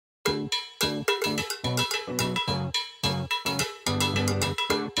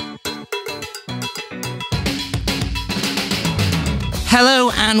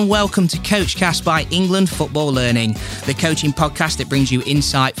Hello and welcome to Coachcast by England Football Learning, the coaching podcast that brings you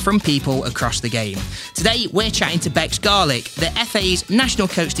insight from people across the game. Today we're chatting to Bex Garlick, the FA's National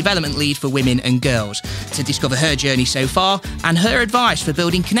Coach Development Lead for Women and Girls, to discover her journey so far and her advice for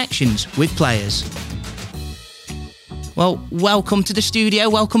building connections with players. Well, welcome to the studio.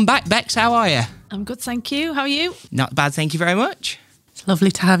 Welcome back, Bex. How are you? I'm good, thank you. How are you? Not bad, thank you very much. It's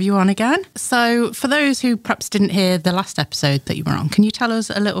lovely to have you on again. So for those who perhaps didn't hear the last episode that you were on, can you tell us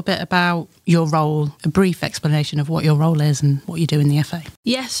a little bit about your role, a brief explanation of what your role is and what you do in the FA?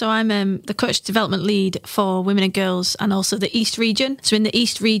 Yeah, so I'm the Coach Development Lead for Women and Girls and also the East Region. So in the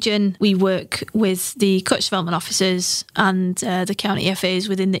East Region, we work with the Coach Development Officers and the county FAs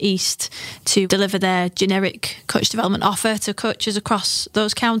within the East to deliver their generic coach development offer to coaches across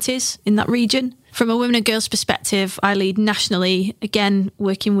those counties in that region. From a women and girls perspective, I lead nationally, again,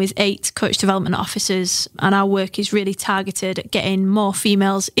 working with 8 coach development officers, and our work is really targeted at getting more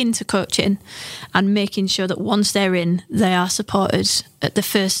females into coaching and making sure that once they're in, they are supported at the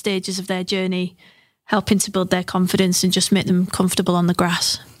first stages of their journey, helping to build their confidence and just make them comfortable on the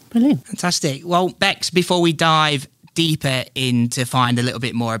grass. Brilliant. Fantastic. Well, Bex, before we dive deeper in to find a little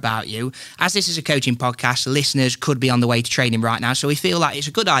bit more about you, as this is a coaching podcast, listeners could be on the way to training right now, so we feel like it's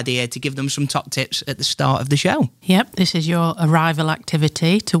a good idea to give them some top tips at the start of the show. Yep, this is your arrival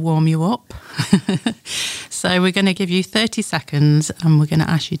activity to warm you up. So we're going to give you 30 seconds and we're going to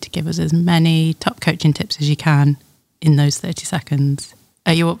ask you to give us as many top coaching tips as you can in those 30 seconds.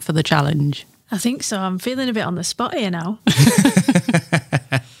 Are you up for the challenge? I think so. I'm feeling a bit on the spot here now.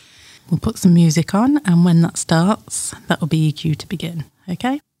 We'll put some music on, and when that starts, that will be your cue to begin,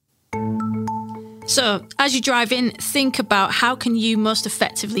 okay? So, as you drive in, think about how can you most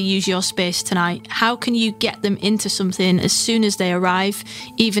effectively use your space tonight? How can you get them into something as soon as they arrive,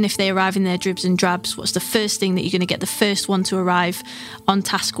 even if they arrive in their dribs and drabs? What's the first thing that you're going to get the first one to arrive on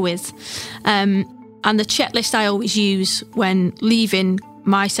task with? And the checklist I always use when leaving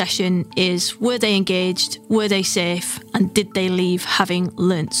my session is, were they engaged, were they safe, and did they leave having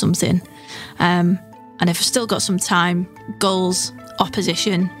learnt something? And if I've still got some time, goals,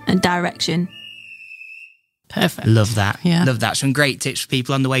 opposition and direction. Perfect. Love that. Yeah. Love that. Some great tips for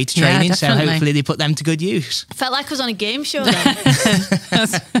people on the way to training, Yeah, so definitely. hopefully they put them to good use. I felt like I was on a game show then.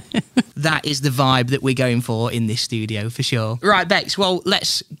 That is the vibe that we're going for in this studio, for sure. Right, Bex, well,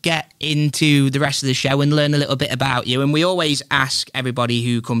 let's get into the rest of the show and learn a little bit about you. And we always ask everybody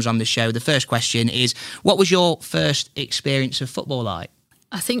who comes on the show, the first question is, what was your first experience of football like?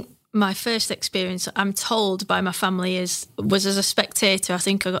 I think my first experience, I'm told by my family, was as a spectator. I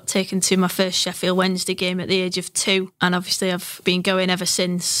think I got taken to my first Sheffield Wednesday game at the age of 2. And obviously I've been going ever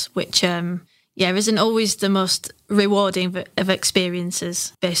since, which isn't always the most rewarding of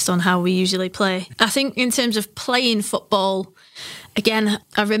experiences based on how we usually play. I think in terms of playing football, again,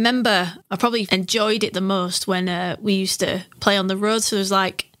 I remember I probably enjoyed it the most when we used to play on the road. So there was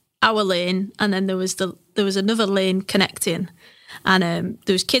like our lane, and then there was another lane connecting. And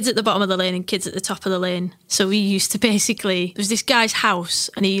there was kids at the bottom of the lane and kids at the top of the lane. So we used to basically, there was this guy's house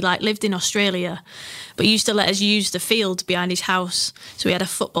and he lived in Australia, but he used to let us use the field behind his house. So we had a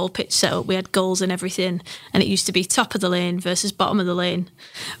football pitch set up, we had goals and everything, and it used to be top of the lane versus bottom of the lane.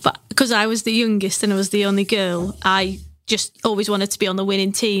 But because I was the youngest and I was the only girl, I just always wanted to be on the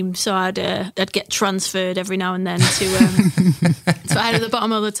winning team, so I'd get transferred every now and then to either the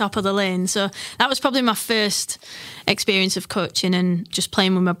bottom or the top of the lane. So that was probably my first experience of coaching and just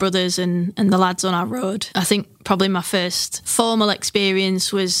playing with my brothers and the lads on our road. I think probably my first formal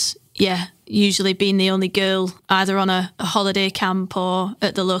experience was, usually being the only girl either on a holiday camp or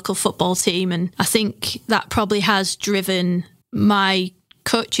at the local football team. And I think that probably has driven my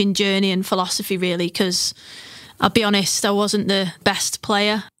coaching journey and philosophy, really, because I'll be honest, I wasn't the best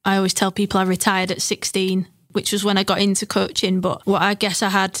player. I always tell people I retired at 16, which was when I got into coaching. But what I guess I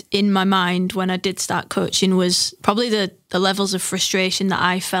had in my mind when I did start coaching was probably the levels of frustration that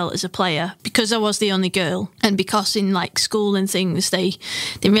I felt as a player, because I was the only girl, and because in like school and things, they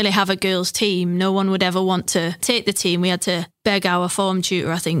didn't really have a girls' team. No one would ever want to take the team. We had to beg our form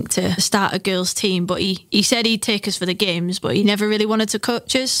tutor, I think, to start a girls' team. But he said he'd take us for the games, but he never really wanted to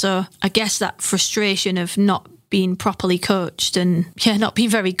coach us. So I guess that frustration of not being properly coached and not being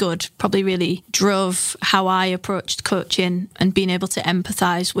very good probably really drove how I approached coaching and being able to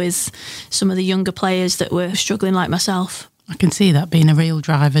empathise with some of the younger players that were struggling like myself. I can see that being a real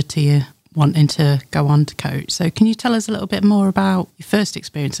driver to your wanting to go on to coach. So can you tell us a little bit more about your first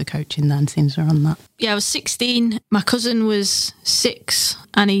experience of coaching then, since we're on that? Yeah, I was 16. My cousin was 6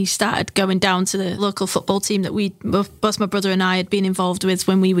 and he started going down to the local football team that both my brother and I had been involved with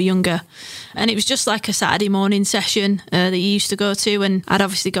when we were younger. And it was just like a Saturday morning session that he used to go to, and I'd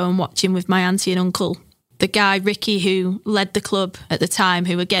obviously go and watch him with my auntie and uncle. The guy, Ricky, who led the club at the time,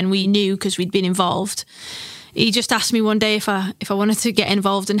 who again we knew because we'd been involved, he just asked me one day if I wanted to get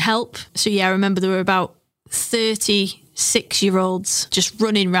involved and help. So yeah, I remember there were about 36-year-olds just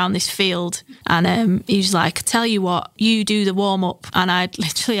running around this field, and he was like, "Tell you what, you do the warm-up." And I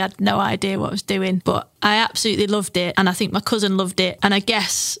literally had no idea what I was doing, but I absolutely loved it, and I think my cousin loved it. And I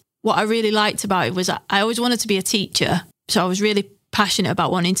guess what I really liked about it was I always wanted to be a teacher, so I was really passionate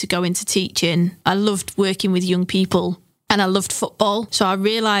about wanting to go into teaching. I loved working with young people, and I loved football. So I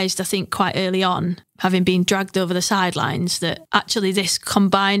realised, I think quite early on, having been dragged over the sidelines, that actually this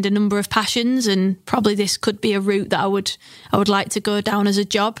combined a number of passions, and probably this could be a route that I would like to go down as a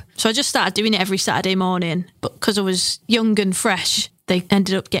job. So I just started doing it every Saturday morning. But because I was young and fresh, they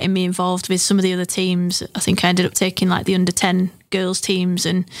ended up getting me involved with some of the other teams. I think I ended up taking like the under-10 girls teams,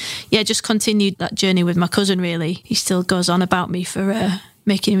 and yeah, just continued that journey with my cousin really. He still goes on about me for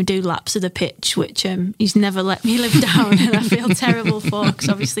making him do laps of the pitch, which he's never let me live down, and I feel terrible for, because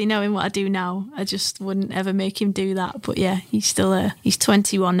obviously knowing what I do now, I just wouldn't ever make him do that. But yeah, he's still he's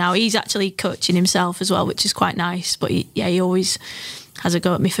 21 now. He's actually coaching himself as well, which is quite nice. But he always has a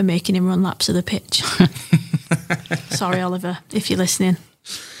go at me for making him run laps of the pitch. Sorry, Oliver, if you're listening.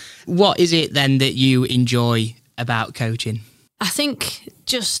 What is it then that you enjoy about coaching? I think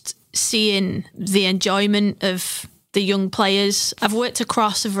just seeing the enjoyment of the young players. I've worked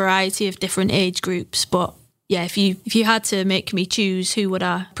across a variety of different age groups, but yeah, if you had to make me choose who would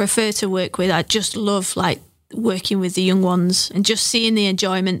I prefer to work with, I just love like working with the young ones and just seeing the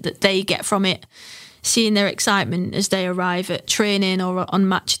enjoyment that they get from it, seeing their excitement as they arrive at training or on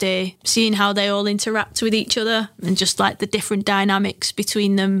match day, seeing how they all interact with each other, and just like the different dynamics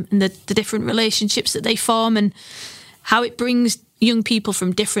between them and the different relationships that they form, and how it brings young people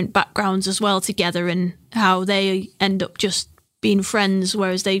from different backgrounds as well together, and how they end up just being friends,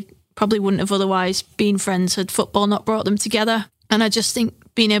 whereas they probably wouldn't have otherwise been friends had football not brought them together. And I just think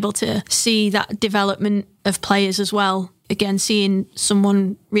being able to see that development of players as well, again, seeing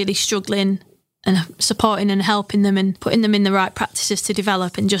someone really struggling and supporting and helping them and putting them in the right practices to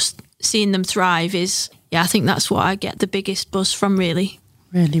develop, and just seeing them thrive is, yeah, I think that's what I get the biggest buzz from, really.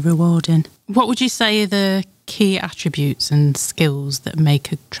 Really rewarding. What would you say are the key attributes and skills that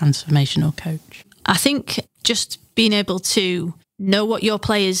make a transformational coach? I think just being able to know what your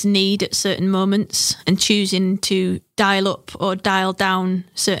players need at certain moments and choosing to dial up or dial down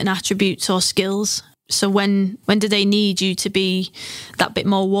certain attributes or skills. So when do they need you to be that bit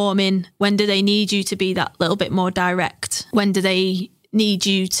more warming? When do they need you to be that little bit more direct? When do they need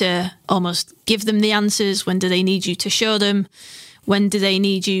you to almost give them the answers? When do they need you to show them? When do they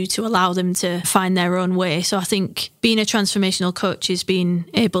need you to allow them to find their own way? So I think being a transformational coach is being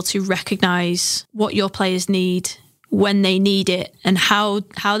able to recognise what your players need, when they need it, and how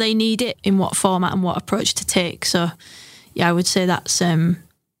they need it, in what format and what approach to take. So yeah, I would say that's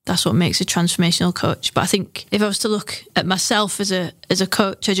what makes a transformational coach. But I think if I was to look at myself as a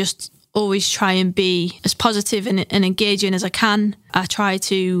coach, I just always try and be as positive and engaging as I can. I try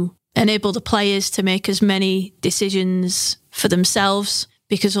to enable the players to make as many decisions for themselves,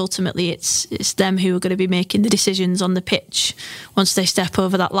 because ultimately it's them who are going to be making the decisions on the pitch once they step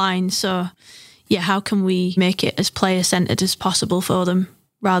over that line. So yeah, how can we make it as player-centred as possible for them,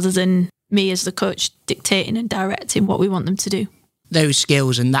 rather than me as the coach dictating and directing what we want them to do? Those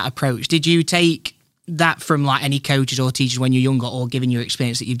skills and that approach, did you take that from like any coaches or teachers when you're younger, or given your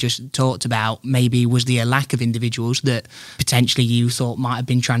experience that you've just talked about, maybe was there a lack of individuals that potentially you thought might have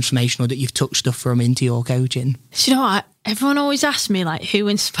been transformational that you've took stuff from into your coaching? Do you know what? Everyone always asks me like who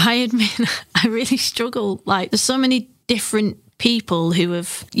inspired me, and I really struggle. Like there's so many different people who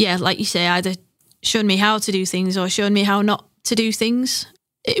have, yeah, like you say, either shown me how to do things or shown me how not to do things.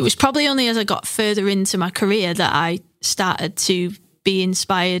 It was probably only as I got further into my career that I started to be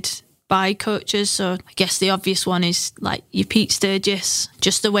inspired by coaches. So I guess the obvious one is like your Pete Sturgis,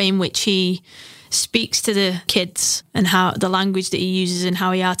 just the way in which he speaks to the kids and how the language that he uses and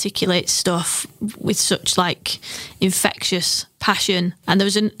how he articulates stuff with such like infectious passion. And there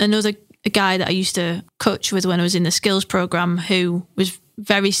was another guy that I used to coach with when I was in the skills program who was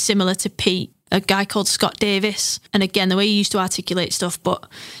very similar to Pete, a guy called Scott Davis. And again, the way he used to articulate stuff, but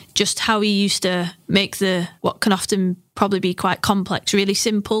just how he used to make what can often probably be quite complex really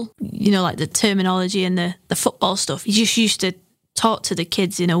simple, you know, like the terminology and the football stuff. He just used to taught to the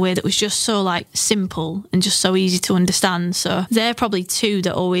kids in a way that was just so like simple and just so easy to understand. So they're probably two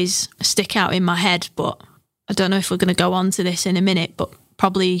that always stick out in my head. But I don't know if we're going to go on to this in a minute, but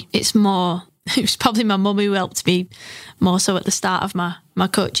probably it was probably my mum who helped me more so at the start of my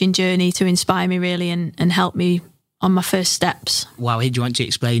coaching journey to inspire me really and help me on my first steps. Wow, do you want to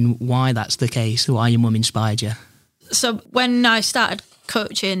explain why that's the case, why your mum inspired you? So when I started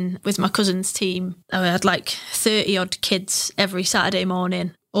coaching with my cousin's team, I had like 30 odd kids every Saturday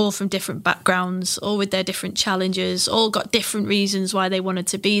morning, all from different backgrounds, all with their different challenges, all got different reasons why they wanted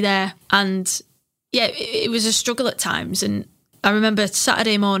to be there. And yeah, it was a struggle at times. And I remember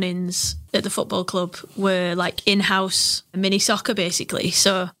Saturday mornings at the football club were like in-house mini soccer basically.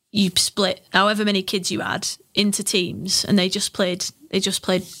 So you split however many kids you had into teams and they just played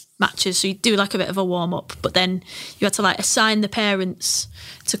matches. So you do like a bit of a warm-up, but then you had to like assign the parents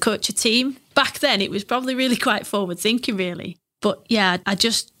to coach a team. Back then it was probably really quite forward thinking really. But yeah, I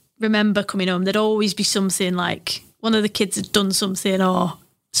just remember coming home, there'd always be something like one of the kids had done something or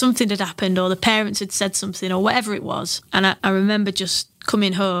something had happened or the parents had said something or whatever it was. And I remember just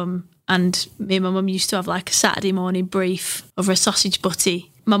coming home and me and my mum used to have like a Saturday morning brief over a sausage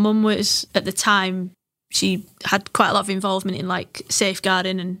butty. My mum was, at the time, she had quite a lot of involvement in like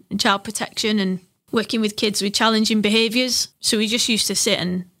safeguarding and child protection and working with kids with challenging behaviours. So we just used to sit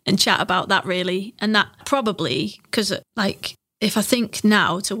and chat about that really. And that probably, because like if I think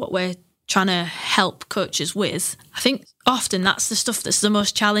now to what we're trying to help coaches with, I think often that's the stuff that's the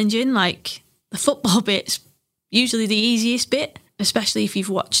most challenging. Like the football bit's usually the easiest bit, especially if you've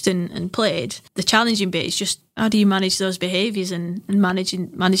watched and played. The challenging bit is just how do you manage those behaviours and manage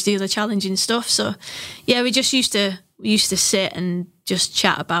the other challenging stuff. So yeah, we used to sit and just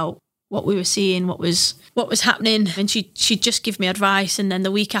chat about what we were seeing, what was happening, and she'd just give me advice, and then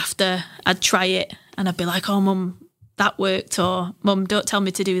the week after I'd try it and I'd be like, oh mum, that worked, or mum, don't tell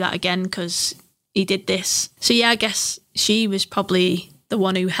me to do that again because he did this. So yeah, I guess she was probably the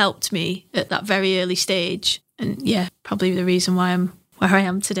one who helped me at that very early stage. And yeah, probably the reason why I'm where I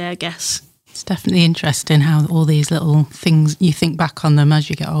am today, I guess. It's definitely interesting how all these little things, you think back on them as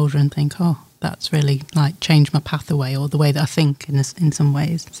you get older and think, oh, that's really like changed my pathway or the way that I think in some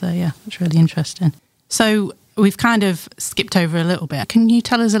ways. So yeah, it's really interesting. So we've kind of skipped over a little bit. Can you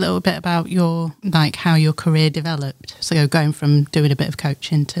tell us a little bit about how your career developed? So going from doing a bit of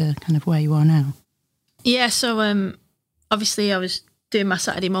coaching to kind of where you are now. Yeah, so obviously I was doing my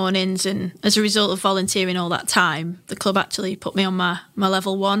Saturday mornings, and as a result of volunteering all that time, the club actually put me on my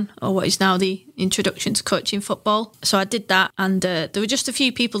level 1, or what is now the introduction to coaching football. So I did that, and there were just a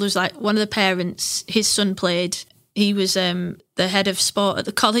few people. There was like one of the parents, his son played. He was the head of sport at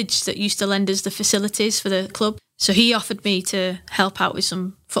the college that used to lend us the facilities for the club. So he offered me to help out with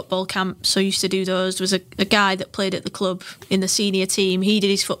some football camps. So I used to do those. There was a guy that played at the club in the senior team. He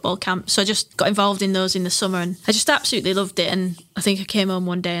did his football camp. So I just got involved in those in the summer, and I just absolutely loved it. And I think I came home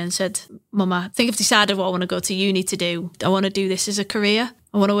one day and said, Mum, I think I've decided what I want to go to uni to do. I want to do this as a career.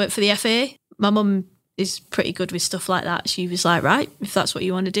 I want to work for the FA. My mum is pretty good with stuff like that. She was like, right, if that's what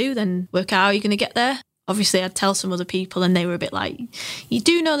you want to do, then work out how you're going to get there. Obviously, I'd tell some other people and they were a bit like, you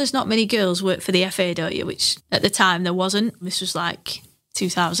do know there's not many girls work for the FA, don't you? Which at the time there wasn't. This was like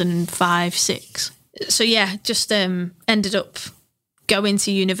 2005, 6. So yeah, just ended up going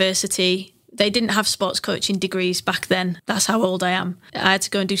to university. They didn't have sports coaching degrees back then. That's how old I am. I had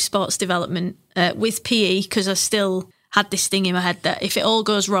to go and do sports development with PE because I still had this thing in my head that if it all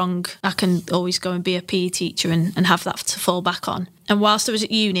goes wrong, I can always go and be a PE teacher and have that to fall back on. And whilst I was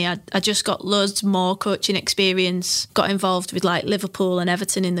at uni, I just got loads more coaching experience, got involved with like Liverpool and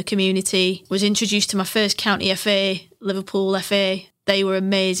Everton in the community, was introduced to my first county FA, Liverpool FA. They were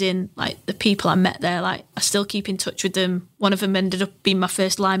amazing. Like the people I met there, like I still keep in touch with them. One of them ended up being my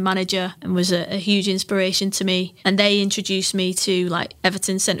first line manager and was a huge inspiration to me. And they introduced me to like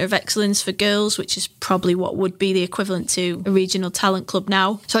Everton Centre of Excellence for Girls, which is probably what would be the equivalent to a regional talent club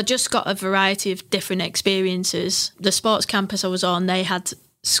now. So I just got a variety of different experiences. The sports campus I was on, they had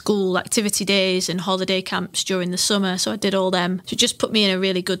school activity days and holiday camps during the summer. So I did all them. So it just put me in a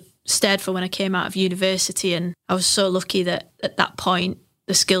really good stead for when I came out of university. And I was so lucky that at that point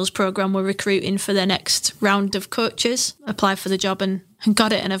the skills program were recruiting for their next round of coaches. I applied for the job and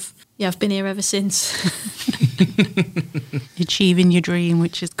got it, and I've been here ever since. Achieving your dream,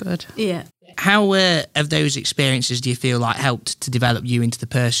 which is good. Yeah. How have those experiences, do you feel like, helped to develop you into the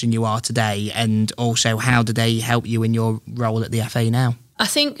person you are today, and also how do they help you in your role at the FA now? I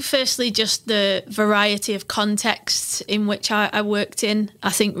think firstly just the variety of contexts in which I worked in,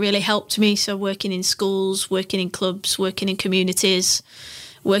 I think really helped me. So working in schools, working in clubs, working in communities,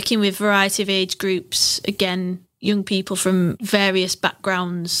 working with a variety of age groups, again, young people from various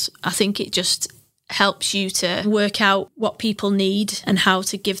backgrounds, I think it just helps you to work out what people need and how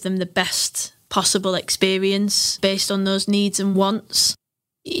to give them the best possible experience based on those needs and wants.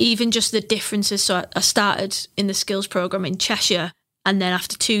 Even just the differences. So I started in the skills program in Cheshire, and then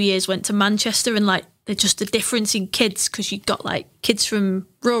after 2 years went to Manchester, and like just the difference in kids, because you got like kids from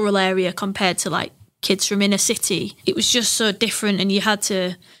rural area compared to like kids from inner city. It was just so different, and you had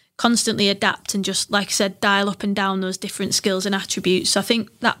to constantly adapt and just, like I said, dial up and down those different skills and attributes. So I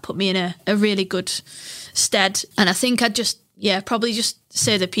think that put me in a really good stead. And I think I'd just, probably just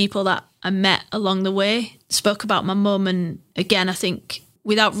say the people that I met along the way. Spoke about my mum, and again, I think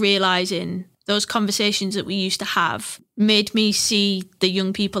without realising, those conversations that we used to have made me see the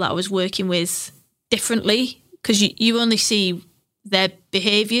young people that I was working with differently, because you only see their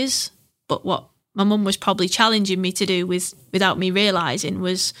behaviours, but what my mum was probably challenging me to do without me realising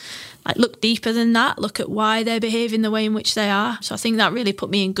was like look deeper than that, look at why they're behaving the way in which they are. So I think that really put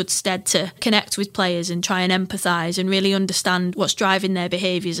me in good stead to connect with players and try and empathise and really understand what's driving their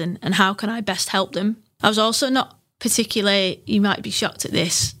behaviours and how can I best help them. I was also not particularly, you might be shocked at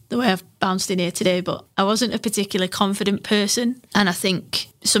this, the way I've bounced in here today, but I wasn't a particularly confident person. And I think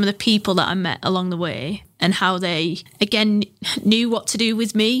some of the people that I met along the way and how they, again, knew what to do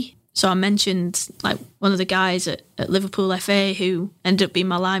with me. So I mentioned like one of the guys at Liverpool FA who ended up being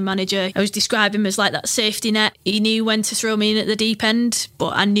my line manager. I was describing him as like that safety net. He knew when to throw me in at the deep end,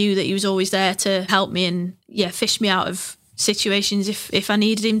 but I knew that he was always there to help me and fish me out of situations if I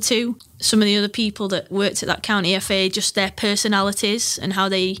needed him to. Some of the other people that worked at that county FA, just their personalities and how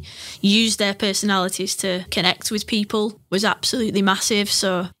they used their personalities to connect with people was absolutely massive.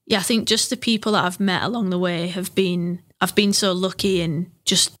 So I think just the people that I've met along the way I've been so lucky in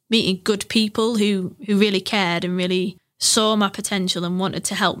just meeting good people who really cared and really saw my potential and wanted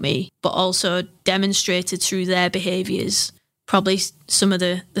to help me, but also demonstrated through their behaviours probably some of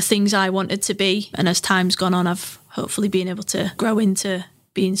the things I wanted to be. And as time's gone on, I've hopefully been able to grow into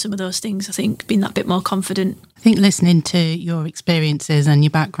being some of those things. I think being that bit more confident. I think listening to your experiences and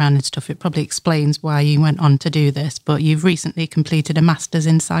your background and stuff, it probably explains why you went on to do this, but you've recently completed a master's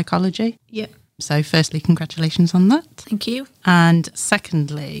in psychology. Yeah. So firstly, congratulations on that. Thank you. And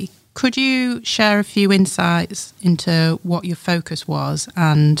secondly, could you share a few insights into what your focus was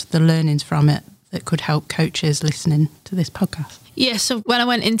and the learnings from it that could help coaches listening to this podcast? Yeah, so when I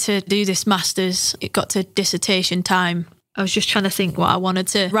went in to do this master's, it got to dissertation time. I was just trying to think what I wanted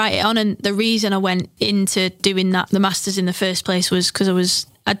to write it on. And the reason I went into doing the master's in the first place was because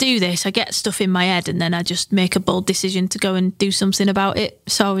I do this, I get stuff in my head and then I just make a bold decision to go and do something about it.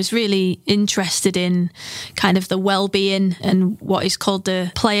 So I was really interested in kind of the well-being and what is called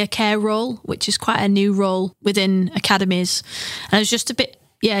the player care role, which is quite a new role within academies. And I was just a bit,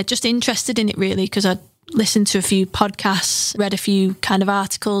 just interested in it really, because I'd listened to a few podcasts, read a few kind of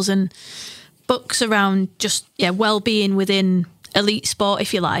articles and books around just, well-being within elite sport,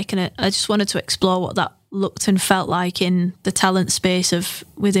 if you like. And I just wanted to explore what that looked and felt like in the talent space of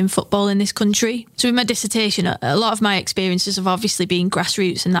within football in this country. So with my dissertation, a lot of my experiences have obviously been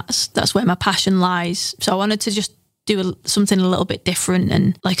grassroots, and that's where my passion lies. So I wanted to just do something a little bit different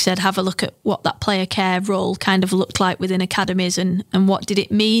and, like I said, have a look at what that player care role kind of looked like within academies and what did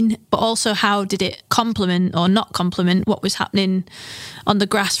it mean, but also how did it complement or not complement what was happening on the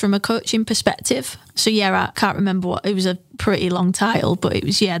grass from a coaching perspective. So I can't remember it was a pretty long title, but it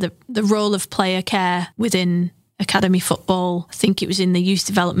was the role of player care within academy football. I think it was in the youth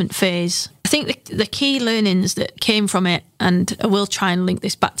development phase. I think the key learnings that came from it, and I will try and link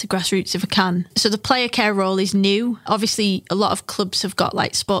this back to grassroots if I can. So the player care role is new. Obviously, a lot of clubs have got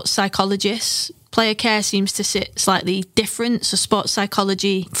like sports psychologists. Player care seems to sit slightly different. So sports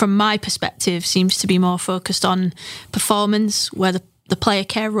psychology, from my perspective, seems to be more focused on performance, where the player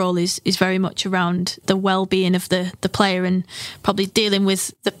care role is very much around the well-being of the player and probably dealing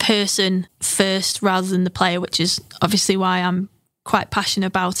with the person first rather than the player, which is obviously why I'm quite passionate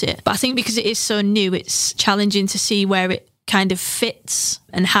about it. But I think because it is so new, it's challenging to see where it kind of fits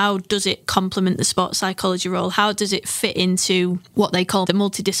and how does it complement the sports psychology role? How does it fit into what they call the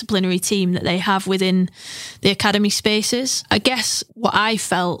multidisciplinary team that they have within the academy spaces? I guess what I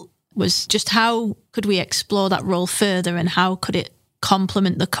felt was just how could we explore that role further and how could it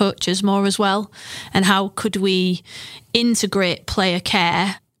complement the coaches more as well, and how could we integrate player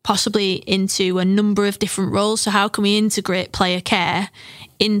care possibly into a number of different roles? So how can we integrate player care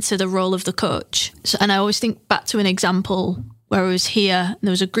into the role of the coach? And I always think back to an example where I was here and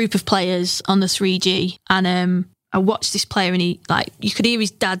there was a group of players on the 3G and I watched this player and you could hear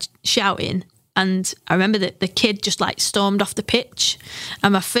his dad shouting And I remember that the kid just like stormed off the pitch.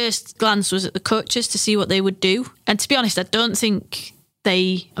 And my first glance was at the coaches to see what they would do. And to be honest, I don't think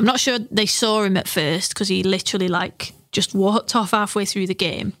I'm not sure they saw him at first, because he literally like just walked off halfway through the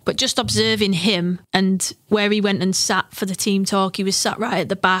game. But just observing him and where he went and sat for the team talk, he was sat right at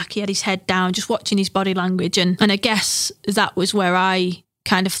the back. He had his head down, just watching his body language. And I guess that was where I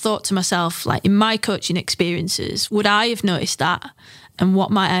kind of thought to myself, like in my coaching experiences, would I have noticed that? And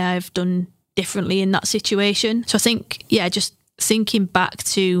what might I have done differently in that situation? So I think, just thinking back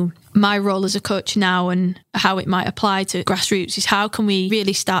to my role as a coach now and how it might apply to grassroots is how can we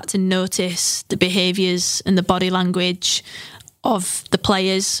really start to notice the behaviours and the body language of the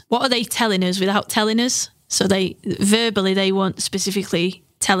players? What are they telling us without telling us? So they won't specifically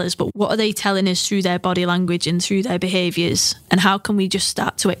tell us, but what are they telling us through their body language and through their behaviours? And how can we just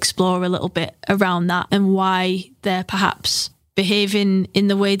start to explore a little bit around that and why they're perhaps behaving in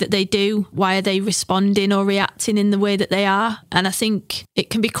the way that they do? Why are they responding or reacting in the way that they are? And I think it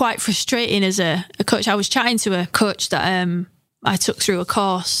can be quite frustrating as a coach. I was chatting to a coach that I took through a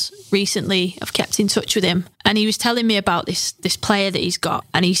course recently. I've kept in touch with him, and he was telling me about this player that he's got.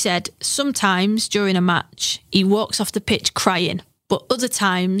 And he said sometimes during a match he walks off the pitch crying, but other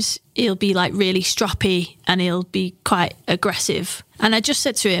times he'll be like really stroppy and he'll be quite aggressive. And I just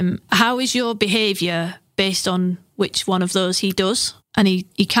said to him, how is your behaviour based on which one of those he does? And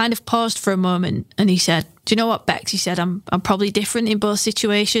he kind of paused for a moment and he said, do you know what, Bex? He said, I'm probably different in both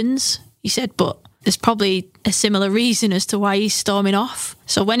situations. He said, but there's probably a similar reason as to why he's storming off.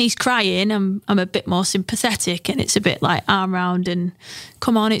 So when he's crying, I'm a bit more sympathetic and it's a bit like arm round and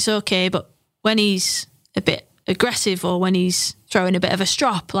come on, it's okay. But when he's a bit aggressive or when he's throwing a bit of a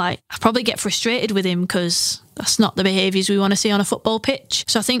strop, like I probably get frustrated with him because that's not the behaviours we want to see on a football pitch.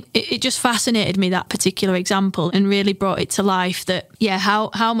 So I think it just fascinated me, that particular example, and really brought it to life that,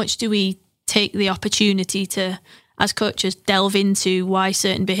 how much do we take the opportunity to, as coaches, delve into why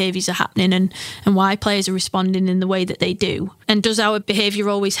certain behaviours are happening and why players are responding in the way that they do? And does our behaviour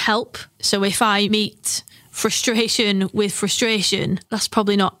always help? So if I meet frustration with frustration, that's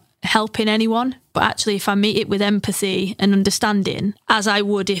probably not helping anyone. But actually, if I meet it with empathy and understanding, as I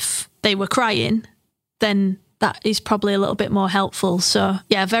would if they were crying, then that is probably a little bit more helpful. So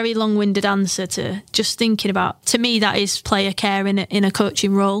very long-winded answer to just thinking about, to me, that is player care in a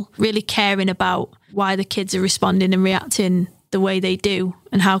coaching role, really caring about why the kids are responding and reacting the way they do,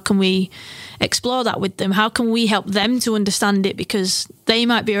 and how can we explore that with them? How can we help them to understand it? Because they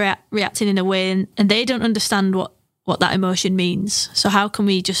might be reacting in a way and they don't understand what that emotion means. So how can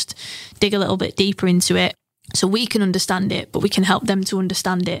we just dig a little bit deeper into it so we can understand it, but we can help them to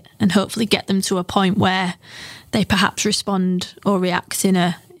understand it and hopefully get them to a point where they perhaps respond or react in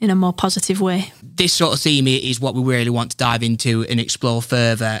a more positive way. This sort of theme is what we really want to dive into and explore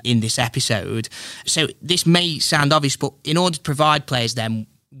further in this episode. So this may sound obvious, but in order to provide players then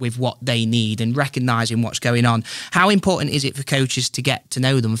with what they need and recognising what's going on, how important is it for coaches to get to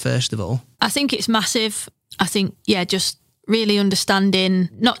know them first of all? I think it's massive. I think, just really understanding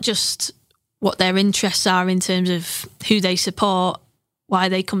not just what their interests are in terms of who they support, why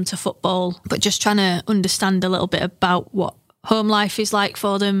they come to football, but just trying to understand a little bit about what home life is like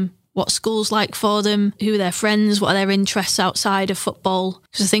for them, what school's like for them, who are their friends, what are their interests outside of football.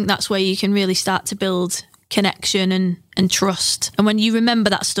 Because I think that's where you can really start to build connection and trust. And when you remember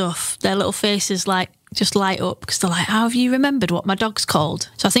that stuff, their little faces just light up because they're like, how have you remembered what my dog's called?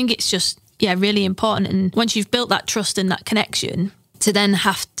 So I think it's just really important. And once you've built that trust and that connection, to then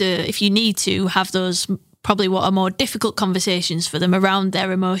have to, if you need to, have those probably what are more difficult conversations for them around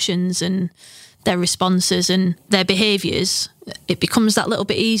their emotions and their responses and their behaviours, it becomes that little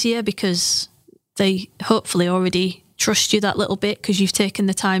bit easier because they hopefully already trust you that little bit because you've taken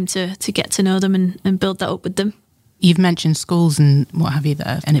the time to get to know them and build that up with them. You've mentioned schools and what have you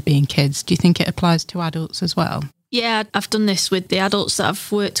there, and it being kids. Do you think it applies to adults as well? Yeah, I've done this with the adults that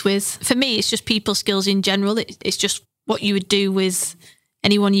I've worked with. For me, it's just people skills in general. It's just what you would do with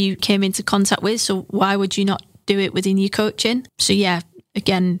anyone you came into contact with. So why would you not do it within your coaching? So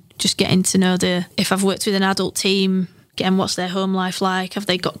again, just getting to know if I've worked with an adult team, again, what's their home life like? Have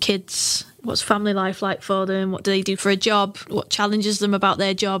they got kids? What's family life like for them? What do they do for a job? What challenges them about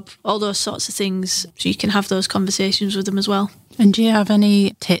their job? All those sorts of things. So you can have those conversations with them as well. And do you have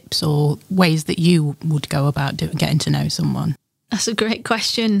any tips or ways that you would go about getting to know someone? That's a great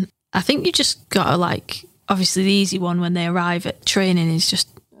question. I think you just got to obviously the easy one when they arrive at training is just,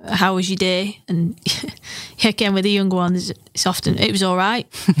 how was your day? And again, with the younger ones, it's often, it was all right.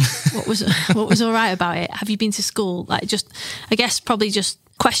 What was all right about it? Have you been to school? I guess probably just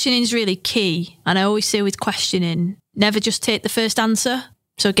questioning is really key. And I always say with questioning, never just take the first answer.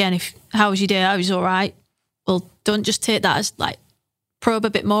 So again, how was your day? I was all right. Well, don't just take that as like probe a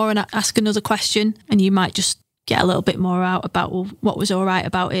bit more and ask another question, and you might just get a little bit more out about, well, what was all right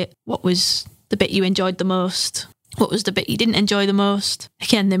about it? What was the bit you enjoyed the most? What was the bit you didn't enjoy the most?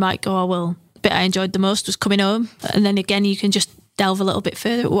 Again, they might go, oh, well, the bit I enjoyed the most was coming home. And then again, you can just delve a little bit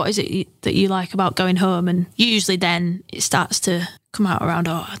further. What is it that you like about going home? And usually then it starts to come out around,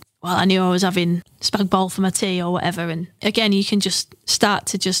 oh, well, I knew I was having spag bol for my tea or whatever. And again, you can just start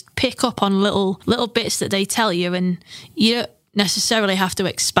to just pick up on little bits that they tell you, and you don't necessarily have to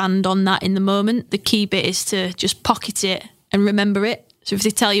expand on that in the moment. The key bit is to just pocket it and remember it. So if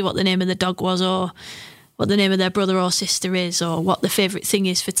they tell you what the name of the dog was, or what the name of their brother or sister is, or what the favourite thing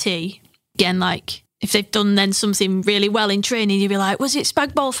is for tea, again, like if they've done then something really well in training, you'll be like, was it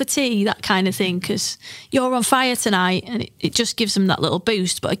spag bol for tea? That kind of thing, because you're on fire tonight, and it just gives them that little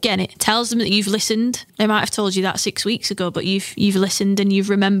boost. But again, it tells them that you've listened. They might have told you that 6 weeks ago, but you've listened and you've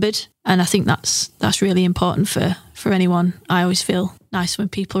remembered. And I think that's really important for anyone. I always feel nice when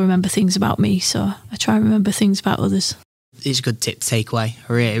people remember things about me, so I try and remember things about others. It's a good tip to take away.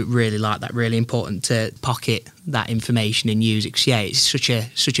 I really like that. Really important to pocket that information and use it. 'Cause, yeah, it's such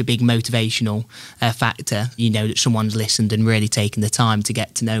a big motivational factor. You know that someone's listened and really taken the time to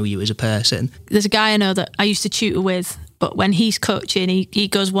get to know you as a person. There's a guy I know that I used to tutor with, but when he's coaching, he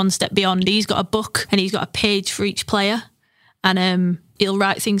goes one step beyond. He's got a book and he's got a page for each player, and he'll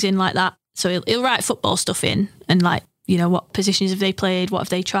write things in like that. So he'll write football stuff in, and like, you know, what positions have they played, what have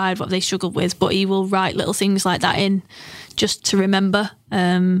they tried, what have they struggled with, but he will write little things like that in just to remember.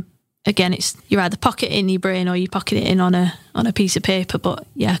 Again, it's you either pocket it in your brain or you pocket it in on a piece of paper, but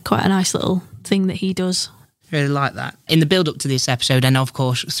yeah, quite a nice little thing that he does. Really like that. In the build up to this episode, and of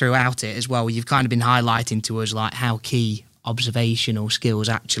course throughout it as well, you've kind of been highlighting to us like how key observational skills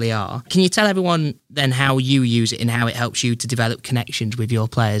actually are. Can you tell everyone then how you use it and how it helps you to develop connections with your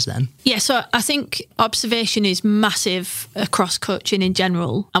players then? Yeah, so I think observation is massive across coaching in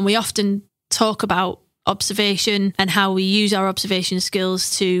general, and we often talk about observation and how we use our observation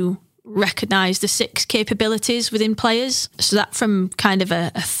skills to recognise the 6 capabilities within players. So that from kind of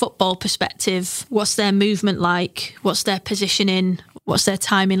a football perspective, what's their movement like, what's their positioning, what's their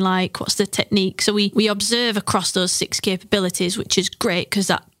timing like, what's their technique. So we observe across those 6 capabilities, which is great because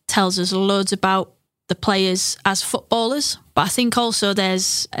that tells us loads about the players as footballers. But I think also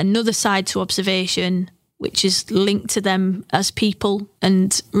there's another side to observation which is linked to them as people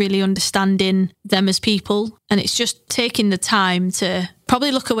and really understanding them as people. And it's just taking the time to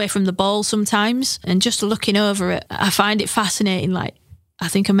probably look away from the ball sometimes and just looking over it. I find it fascinating, like I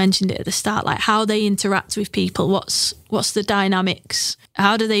think I mentioned it at the start, like how they interact with people, what's the dynamics,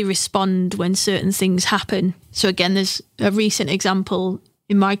 how do they respond when certain things happen. So again, there's a recent example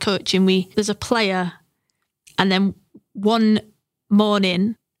in my coaching, there's a player, and then one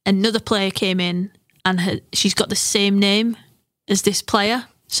morning another player came in and she's got the same name as this player.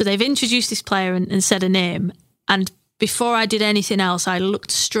 So they've introduced this player and said a name. And before I did anything else, I looked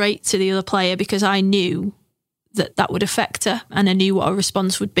straight to the other player because I knew that would affect her and I knew what her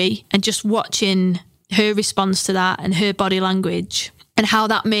response would be. And just watching her response to that and her body language and how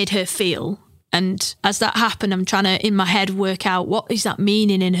that made her feel. And as that happened, I'm trying to, in my head, work out what is that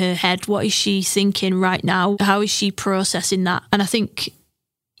meaning in her head? What is she thinking right now? How is she processing that? And I think,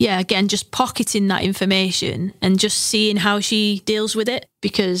 yeah, again, just pocketing that information and just seeing how she deals with it,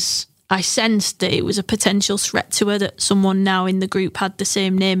 because I sensed that it was a potential threat to her that someone now in the group had the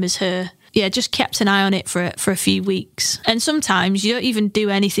same name as her. Yeah, just kept an eye on it for a few weeks. And sometimes you don't even do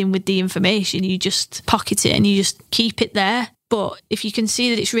anything with the information. You just pocket it and you just keep it there. But if you can see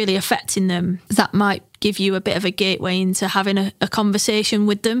that it's really affecting them, that might give you a bit of a gateway into having a conversation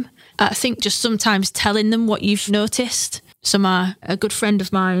with them. I think just sometimes telling them what you've noticed. So a good friend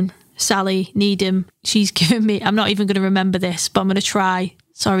of mine, Sally Needham, she's given me, I'm not even going to remember this, but I'm going to try.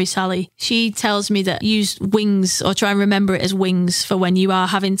 Sorry, Sally. She tells me that use wings, or try and remember it as wings, for when you are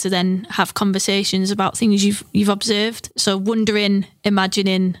having to then have conversations about things you've observed. So wondering,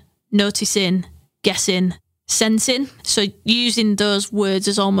 imagining, noticing, guessing, sensing. So using those words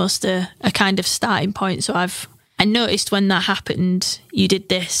as almost a kind of starting point. So I noticed when that happened, you did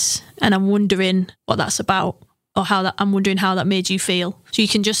this, and I'm wondering what that's about, or I'm wondering how that made you feel. So you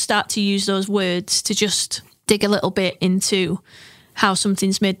can just start to use those words to just dig a little bit into how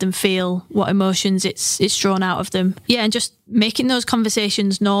something's made them feel, what emotions it's drawn out of them. Yeah, and just making those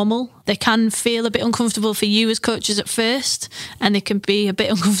conversations normal. They can feel a bit uncomfortable for you as coaches at first, and they can be a bit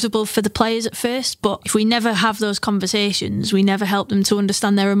uncomfortable for the players at first. But if we never have those conversations, we never help them to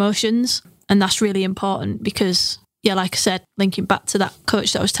understand their emotions. And that's really important because, yeah, like I said, linking back to that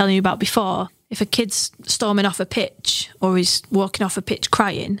coach that I was telling you about before, if a kid's storming off a pitch or is walking off a pitch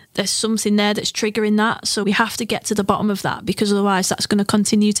crying, there's something there that's triggering that. So we have to get to the bottom of that, because otherwise that's going to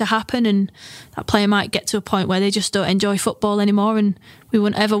continue to happen, and that player might get to a point where they just don't enjoy football anymore, and we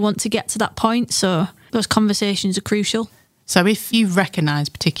wouldn't ever want to get to that point. So those conversations are crucial. So if you recognise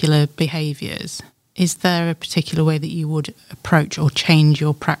particular behaviours, is there a particular way that you would approach or change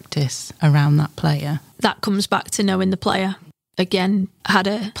your practice around that player? That comes back to knowing the player. Again, I had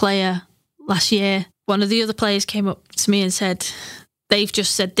a player last year, one of the other players came up to me and said, they've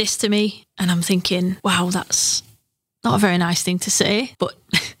just said this to me. And I'm thinking, wow, that's not a very nice thing to say. But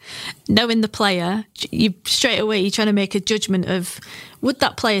knowing the player, you straight away, you're trying to make a judgment of, would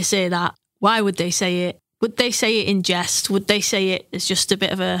that player say that? Why would they say it? Would they say it in jest? Would they say it as just a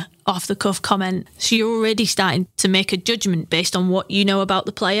bit of a off-the-cuff comment? So you're already starting to make a judgment based on what you know about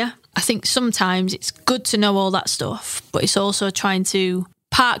the player. I think sometimes it's good to know all that stuff, but it's also trying to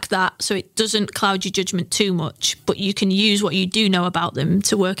park that so it doesn't cloud your judgment too much, but you can use what you do know about them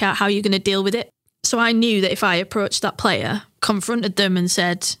to work out how you're going to deal with it. So I knew that if I approached that player, confronted them and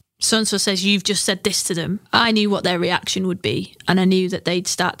said, so-and-so says you've just said this to them, I knew what their reaction would be. And I knew that they'd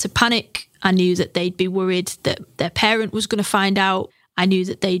start to panic. I knew that they'd be worried that their parent was going to find out. I knew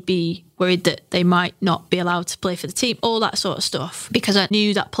that they'd be worried that they might not be allowed to play for the team, all that sort of stuff, because I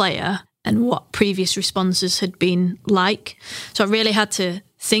knew that player and what previous responses had been like. So I really had to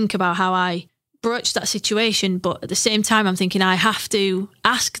think about how I broached that situation. But at the same time, I'm thinking I have to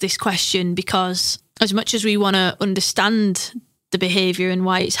ask this question, because as much as we want to understand the behaviour and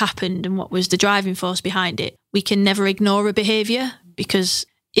why it's happened and what was the driving force behind it, we can never ignore a behaviour, because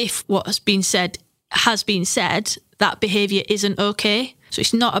if what has been said, that behaviour isn't okay. So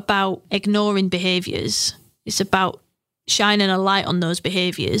it's not about ignoring behaviours. It's about shining a light on those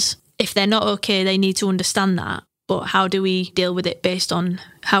behaviours. If they're not okay, they need to understand that. But how do we deal with it based on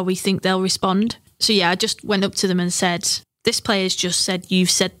how we think they'll respond? So yeah, I just went up to them and said, this player's just said, you've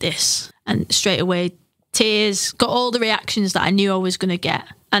said this. And straight away, tears, got all the reactions that I knew I was going to get.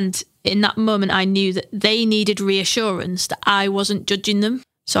 And in that moment, I knew that they needed reassurance that I wasn't judging them.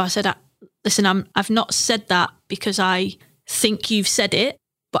 So I said, listen, I've not said that because I think you've said it,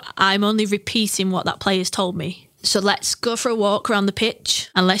 but I'm only repeating what that player's told me. So let's go for a walk around the pitch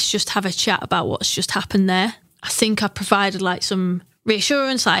and let's just have a chat about what's just happened there. I think I provided like some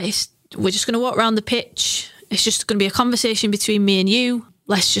reassurance, like we're just going to walk around the pitch. It's just going to be a conversation between me and you.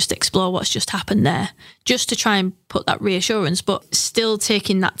 Let's just explore what's just happened there, just to try and put that reassurance, but still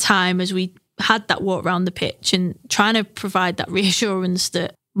taking that time as we had that walk around the pitch and trying to provide that reassurance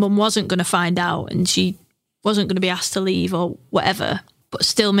that Mum wasn't going to find out and she wasn't going to be asked to leave or whatever, but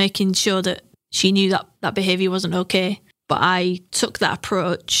still making sure that she knew that that behaviour wasn't okay. But I took that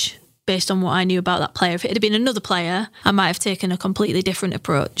approach based on what I knew about that player. If it had been another player, I might have taken a completely different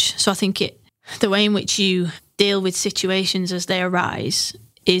approach. So I think the way in which you deal with situations as they arise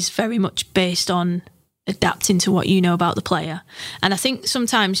is very much based on adapting to what you know about the player. And I think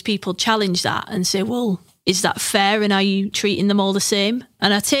sometimes people challenge that and say, well, is that fair and are you treating them all the same?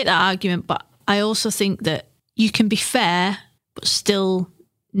 And I take that argument, but I also think that you can be fair but still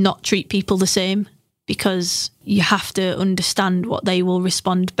not treat people the same, because you have to understand what they will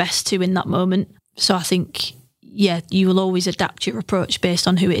respond best to in that moment. So I think, yeah, you will always adapt your approach based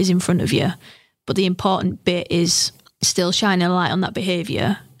on who it is in front of you. But the important bit is still shining a light on that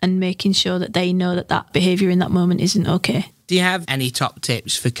behaviour and making sure that they know that that behaviour in that moment isn't okay. Do you have any top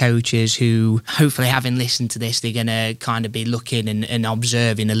tips for coaches who, hopefully having listened to this, they're going to kind of be looking and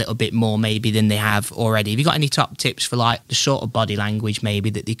observing a little bit more maybe than they have already? Have you got any top tips for like the sort of body language maybe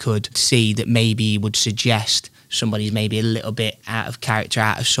that they could see that maybe would suggest somebody's maybe a little bit out of character,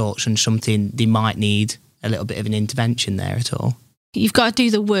 out of sorts, and something they might need a little bit of an intervention there at all? You've got to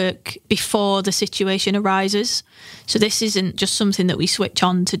do the work before the situation arises. So this isn't just something that we switch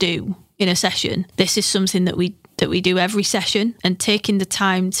on to do in a session. This is something that we do every session, and taking the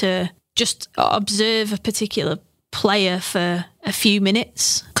time to just observe a particular player for a few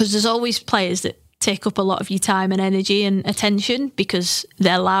minutes, because there's always players that take up a lot of your time and energy and attention because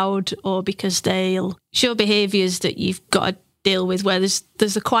they're loud or because they'll show behaviours that you've got to deal with, where there's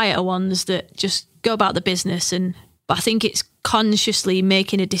the quieter ones that just go about the business. But I think it's consciously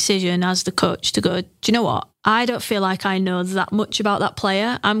making a decision as the coach to go, do you know what? I don't feel like I know that much about that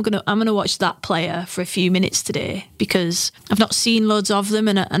player. I'm gonna watch that player for a few minutes today because I've not seen loads of them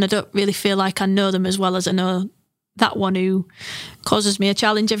and I don't really feel like I know them as well as I know that one who causes me a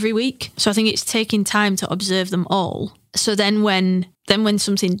challenge every week. So I think it's taking time to observe them all. So then when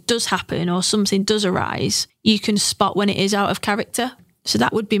something does happen or something does arise, you can spot when it is out of character. So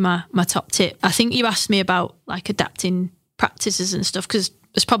that would be my top tip. I think you asked me about like adapting practices and stuff, because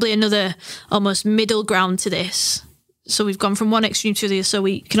there's probably another almost middle ground to this. So we've gone from one extreme to the other. So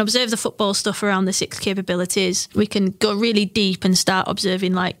we can observe the football stuff around the 6 capabilities. We can go really deep and start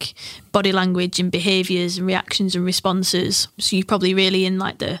observing like body language and behaviours and reactions and responses. So you're probably really in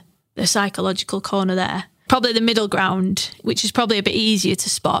like the psychological corner there. Probably the middle ground, which is probably a bit easier to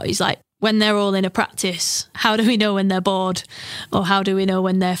spot, is like when they're all in a practice, how do we know when they're bored? Or how do we know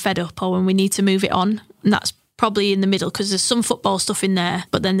when they're fed up or when we need to move it on? And that's probably in the middle, because there's some football stuff in there,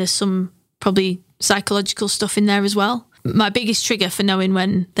 but then there's some probably psychological stuff in there as well. My biggest trigger for knowing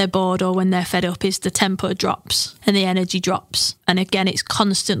when they're bored or when they're fed up is the tempo drops and the energy drops. And again, it's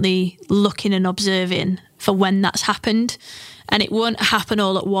constantly looking and observing for when that's happened. And it won't happen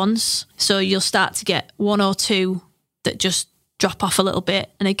all at once. So you'll start to get 1 or 2 that just drop off a little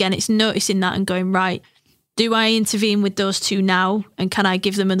bit. And again, it's noticing that and going, right, do I intervene with those 2 now? And can I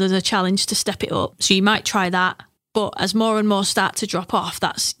give them another challenge to step it up? So you might try that. But as more and more start to drop off,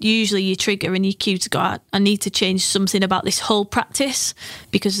 that's usually your trigger and your cue to go, I need to change something about this whole practice,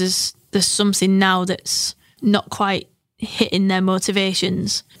 because there's something now that's not quite hitting their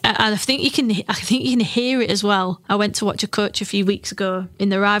motivations. And I think you can hear it as well. I went to watch a coach a few weeks ago in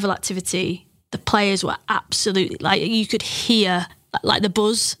the rival activity. The players were absolutely, like, you could hear like the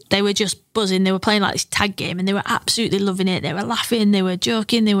buzz. They were just buzzing. They were playing like this tag game and they were absolutely loving it. They were laughing, they were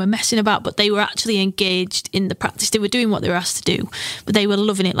joking, they were messing about, but they were actually engaged in the practice. They were doing what they were asked to do, but they were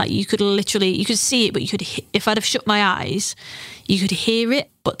loving it. Like you could see it, but you could, if I'd have shut my eyes, you could hear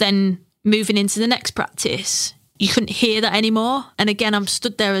it. But then moving into the next practice, you couldn't hear that anymore. And again, I'm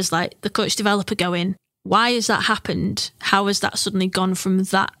stood there as like the coach developer going, why has that happened? How has that suddenly gone from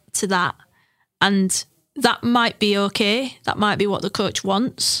that to that? And that might be okay. That might be what the coach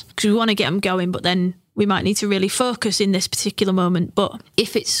wants, because we want to get them going, but then we might need to really focus in this particular moment. But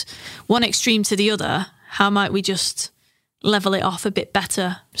if it's one extreme to the other, how might we just level it off a bit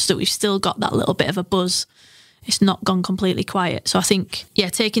better so that we've still got that little bit of a buzz? It's not gone completely quiet. So I think,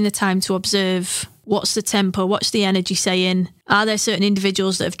 taking the time to observe what's the tempo, what's the energy saying? Are there certain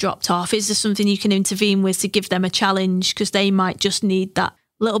individuals that have dropped off? Is there something you can intervene with to give them a challenge? Because they might just need that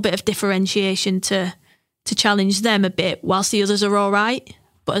little bit of differentiation to challenge them a bit whilst the others are all right.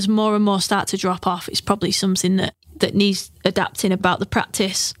 But as more and more start to drop off, it's probably something that needs adapting about the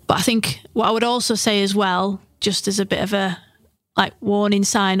practice. But I think what I would also say as well, just as a bit of a like warning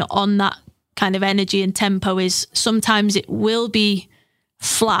sign on that kind of energy and tempo, is sometimes it will be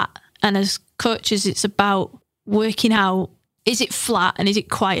flat. And as coaches, it's about working out, is it flat and is it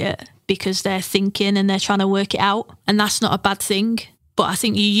quiet because they're thinking and they're trying to work it out? And that's not a bad thing. But I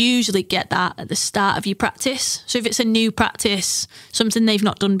think you usually get that at the start of your practice. So if it's a new practice, something they've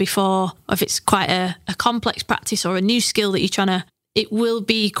not done before, or if it's quite a complex practice or a new skill that you're trying to, it will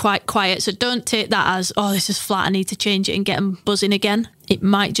be quite quiet. So don't take that as, oh, this is flat, I need to change it and get them buzzing again. It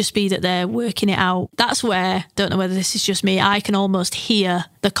might just be that they're working it out. That's where, don't know whether this is just me, I can almost hear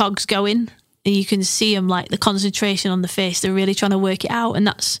the cogs going. And you can see them, like the concentration on the face. They're really trying to work it out. And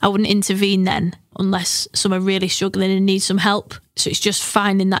I wouldn't intervene then unless some are really struggling and need some help. So it's just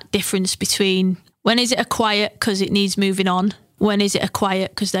finding that difference between when is it a quiet because it needs moving on? When is it a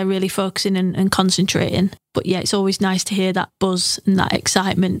quiet because they're really focusing and concentrating? But it's always nice to hear that buzz and that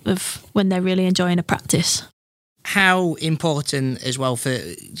excitement of when they're really enjoying a practice. How important as well for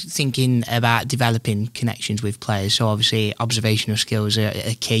thinking about developing connections with players? So obviously observational skills are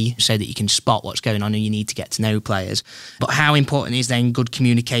key so that you can spot what's going on and you need to get to know players. But how important is then good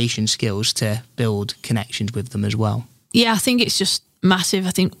communication skills to build connections with them as well? Yeah, I think it's just massive.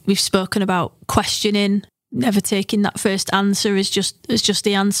 I think we've spoken about questioning, never taking that first answer as just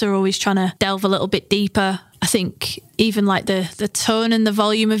the answer, always trying to delve a little bit deeper. I think even like the tone and the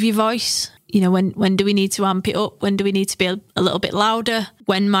volume of your voice. You know, when do we need to amp it up? When do we need to be a little bit louder?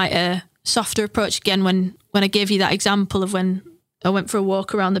 When might a softer approach? Again, when I gave you that example of when I went for a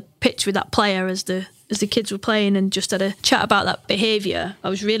walk around the pitch with that player as the kids were playing and just had a chat about that behaviour, I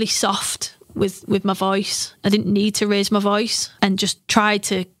was really soft with my voice. I didn't need to raise my voice and just tried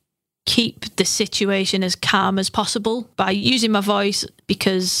to keep the situation as calm as possible by using my voice,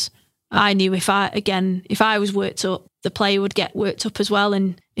 because I knew if I was worked up, the player would get worked up as well.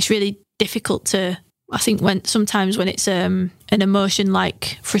 And it's really difficult to, I think, sometimes when it's an emotion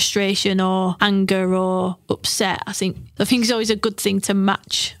like frustration or anger or upset, I think it's always a good thing to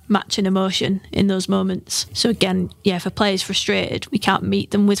match an emotion in those moments. So again, if a player's frustrated, we can't meet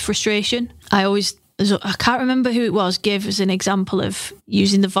them with frustration. I can't remember who it was, gave us an example of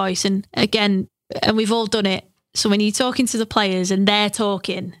using the voice. And again, we've all done it. So when you're talking to the players and they're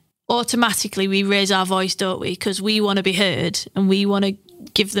talking, automatically we raise our voice, don't we? Because we want to be heard and we want to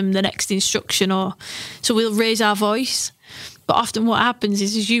give them the next instruction, so we'll raise our voice. But often what happens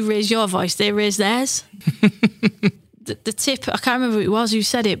is as you raise your voice, they raise theirs. The tip, I can't remember who it was who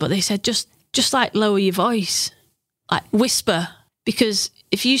said it, but they said just like lower your voice, like whisper, because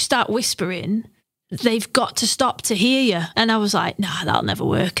if you start whispering, they've got to stop to hear you. And I was like, nah, that'll never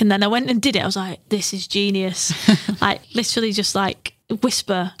work. And then I went and did it. I was like, this is genius. Like literally just like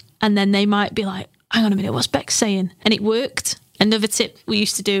whisper, and then they might be like, hang on a minute, what's Bex saying? And it worked. Another tip we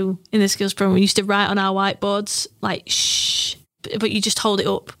used to do in the skills program, we used to write on our whiteboards like shh, but you just hold it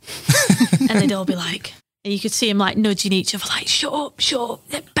up and they'd all be like, and you could see them like nudging each other like, shut up,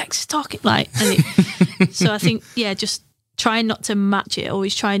 Bex is talking, like, so I think, yeah, just try not to match it,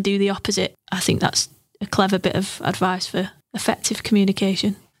 always try and do the opposite. I think that's a clever bit of advice for effective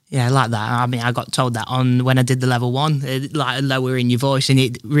communication. Yeah, I like that. I mean, I got told that when I did the level 1, like lowering your voice,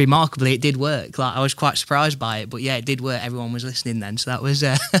 and remarkably it did work. Like I was quite surprised by it, but yeah, it did work. Everyone was listening then, so that was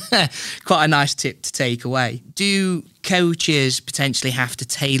quite a nice tip to take away. Do coaches potentially have to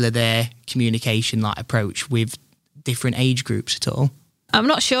tailor their communication approach with different age groups at all? I'm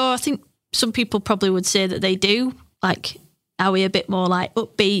not sure. I think some people probably would say that they do. Like, are we a bit more like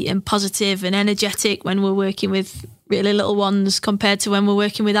upbeat and positive and energetic when we're working with really little ones compared to when we're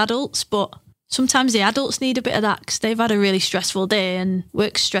working with adults? But sometimes the adults need a bit of that because they've had a really stressful day and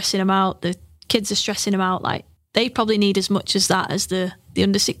work's stressing them out, the kids are stressing them out. Like, they probably need as much as that as the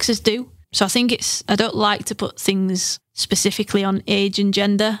under sixes do. So I think I don't like to put things specifically on age and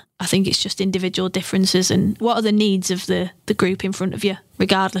gender. I think it's just individual differences and what are the needs of the group in front of you,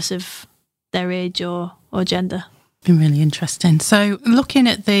 regardless of their age or gender. Been really interesting. So looking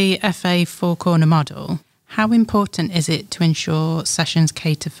at the FA four-corner model, how important is it to ensure sessions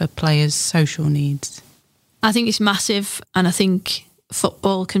cater for players' social needs? I think it's massive, and I think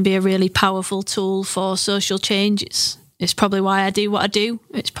football can be a really powerful tool for social change. It's probably why I do what I do.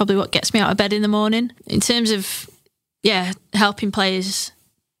 It's probably what gets me out of bed in the morning. In terms of, helping players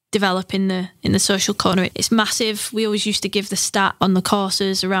develop in the social corner, it's massive. We always used to give the stat on the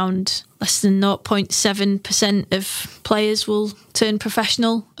courses around less than 0.7% of players will turn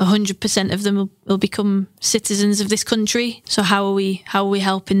professional. 100% of them will become citizens of this country. So how are we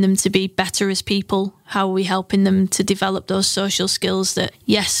helping them to be better as people? How are we helping them to develop those social skills that,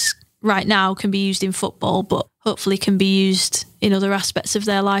 yes, right now can be used in football, but hopefully can be used in other aspects of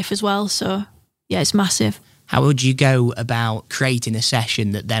their life as well. So yeah, it's massive. How would you go about creating a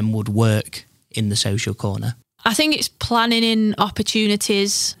session that then would work in the social corner? I think it's planning in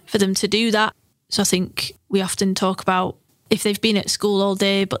opportunities for them to do that. So I think we often talk about if they've been at school all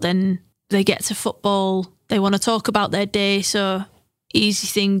day, but then they get to football, they want to talk about their day. So easy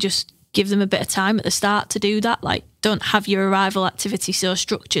thing, just give them a bit of time at the start to do that. Like, don't have your arrival activity so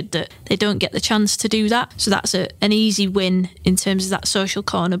structured that they don't get the chance to do that. So that's an easy win in terms of that social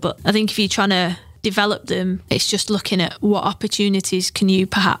corner. But I think if you're trying to develop them, it's just looking at what opportunities can you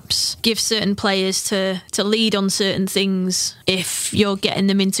perhaps give certain players to lead on certain things. If you're getting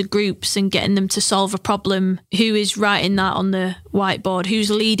them into groups and getting them to solve a problem, who is writing that on the whiteboard? Who's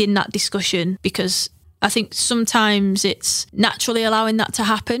leading that discussion? Because I think sometimes it's naturally allowing that to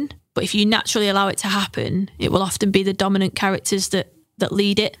happen, but if you naturally allow it to happen, it will often be the dominant characters that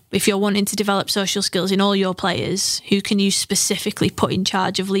lead it. If you're wanting to develop social skills in all your players, who can you specifically put in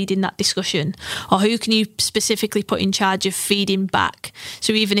charge of leading that discussion? Or who can you specifically put in charge of feeding back?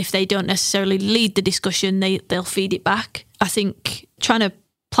 So even if they don't necessarily lead the discussion, they'll feed it back. I think trying to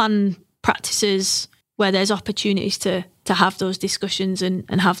plan practices where there's opportunities to have those discussions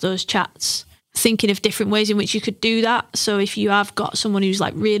and have those chats. Thinking of different ways in which you could do that. So if you have got someone who's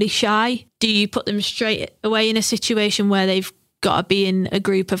like really shy, do you put them straight away in a situation where they've got to be in a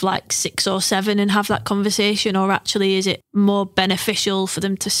group of like 6 or 7 and have that conversation? Or actually is it more beneficial for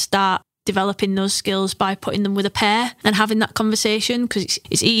them to start developing those skills by putting them with a pair and having that conversation? Because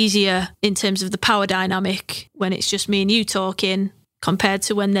it's easier in terms of the power dynamic when it's just me and you talking compared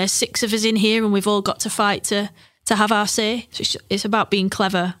to when there's 6 of us in here and we've all got to fight to have our say. So it's about being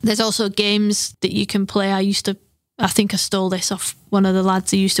clever. There's also games that you can play. I think I stole this off one of the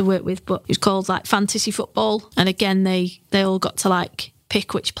lads I used to work with, but it was called like fantasy football. And again, they all got to like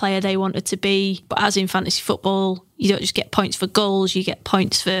pick which player they wanted to be. But as in fantasy football, you don't just get points for goals, you get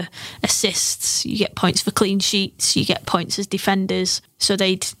points for assists, you get points for clean sheets, you get points as defenders. So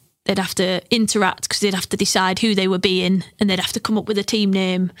they'd have to interact because they'd have to decide who they were being and they'd have to come up with a team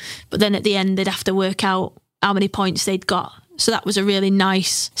name. But then at the end, they'd have to work out how many points they'd got. So that was a really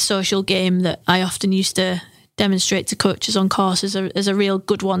nice social game that I often used to demonstrate to coaches on course as a real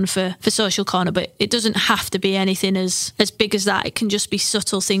good one for Social Corner. But it doesn't have to be anything as big as that. It can just be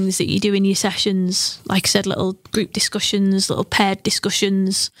subtle things that you do in your sessions. Like I said, little group discussions, little paired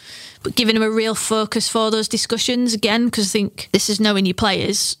discussions, but giving them a real focus for those discussions again, because I think this is knowing your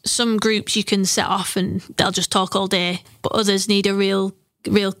players. Some groups you can set off and they'll just talk all day, but others need a real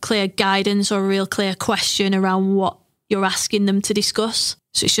clear guidance or a real clear question around what you're asking them to discuss.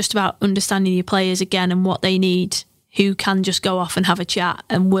 So it's just about understanding your players again and what they need, who can just go off and have a chat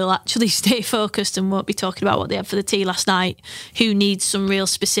and will actually stay focused and won't be talking about what they had for the tea last night, who needs some real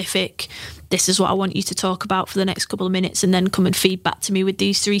specific, this is what I want you to talk about for the next couple of minutes and then come and feed back to me with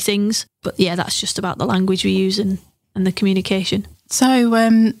these 3 things. But yeah, that's just about the language we use and the communication.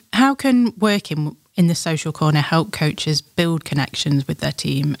 So how can working in the Social Corner help coaches build connections with their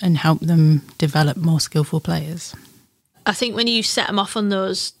team and help them develop more skillful players? I think when you set them off on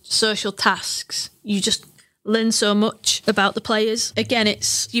those social tasks, you just learn so much about the players. Again,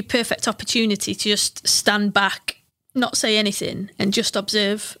 it's your perfect opportunity to just stand back, not say anything, and just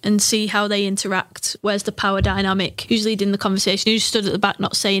observe and see how they interact. Where's the power dynamic? Who's leading the conversation? Who's stood at the back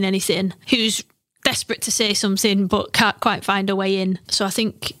not saying anything? Who's desperate to say something but can't quite find a way in? So I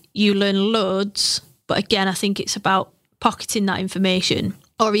think you learn loads, but again, I think it's about pocketing that information.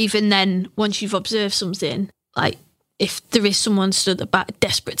 Or even then, once you've observed something, like if there is someone stood at the back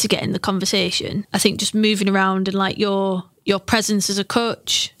desperate to get in the conversation, I think just moving around and like your presence as a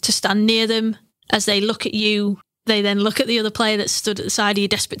coach, to stand near them as they look at you, they then look at the other player that stood at the side of you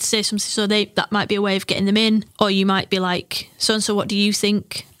desperate to say something, so that might be a way of getting them in. Or you might be like, so-and-so, what do you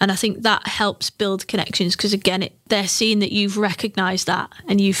think? And I think that helps build connections, because again, they're seeing that you've recognised that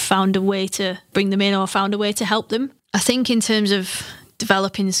and you've found a way to bring them in or found a way to help them. I think in terms of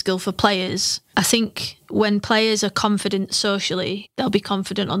developing skillful players, I think when players are confident socially, they'll be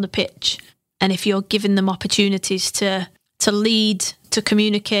confident on the pitch. And if you're giving them opportunities to lead, to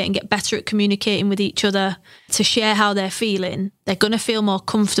communicate and get better at communicating with each other, to share how they're feeling, they're going to feel more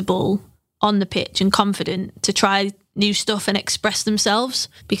comfortable on the pitch and confident to try new stuff and express themselves.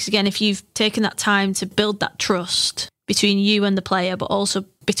 Because again, if you've taken that time to build that trust between you and the player, but also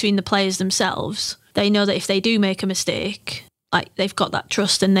between the players themselves, they know that if they do make a mistake, like they've got that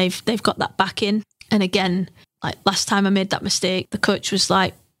trust and they've got that backing. And again, like last time I made that mistake, the coach was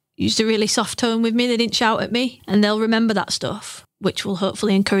like, used a really soft tone with me. They didn't shout at me, and they'll remember that stuff, which will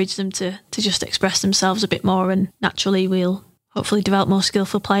hopefully encourage them to just express themselves a bit more. And naturally we'll hopefully develop more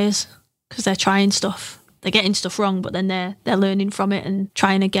skillful players, because they're trying stuff. They're getting stuff wrong, but then they're learning from it and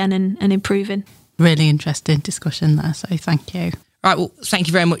trying again and improving. Really interesting discussion there, so thank you. Right, well, thank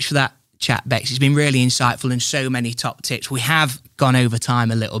you very much for that chat, Bex. It's been really insightful and so many top tips. We have gone over time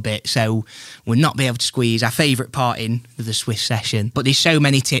a little bit, so we'll not be able to squeeze our favourite part in with the Swiss session. But there's so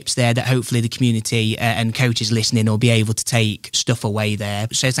many tips there that hopefully the community and coaches listening will be able to take stuff away there.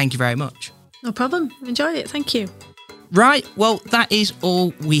 So thank you very much. No problem. Enjoyed it. Thank you. Right, well, that is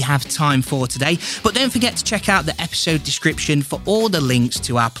all we have time for today. But don't forget to check out the episode description for all the links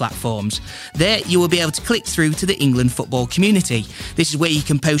to our platforms. There, you will be able to click through to the England football community. This is where you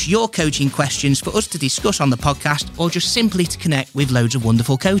can post your coaching questions for us to discuss on the podcast, or just simply to connect with loads of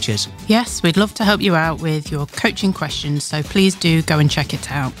wonderful coaches. Yes, we'd love to help you out with your coaching questions, so please do go and check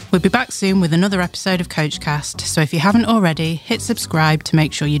it out. We'll be back soon with another episode of Coachcast, so if you haven't already, hit subscribe to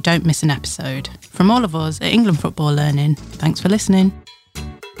make sure you don't miss an episode. From all of us at England Football Learning, thanks for listening.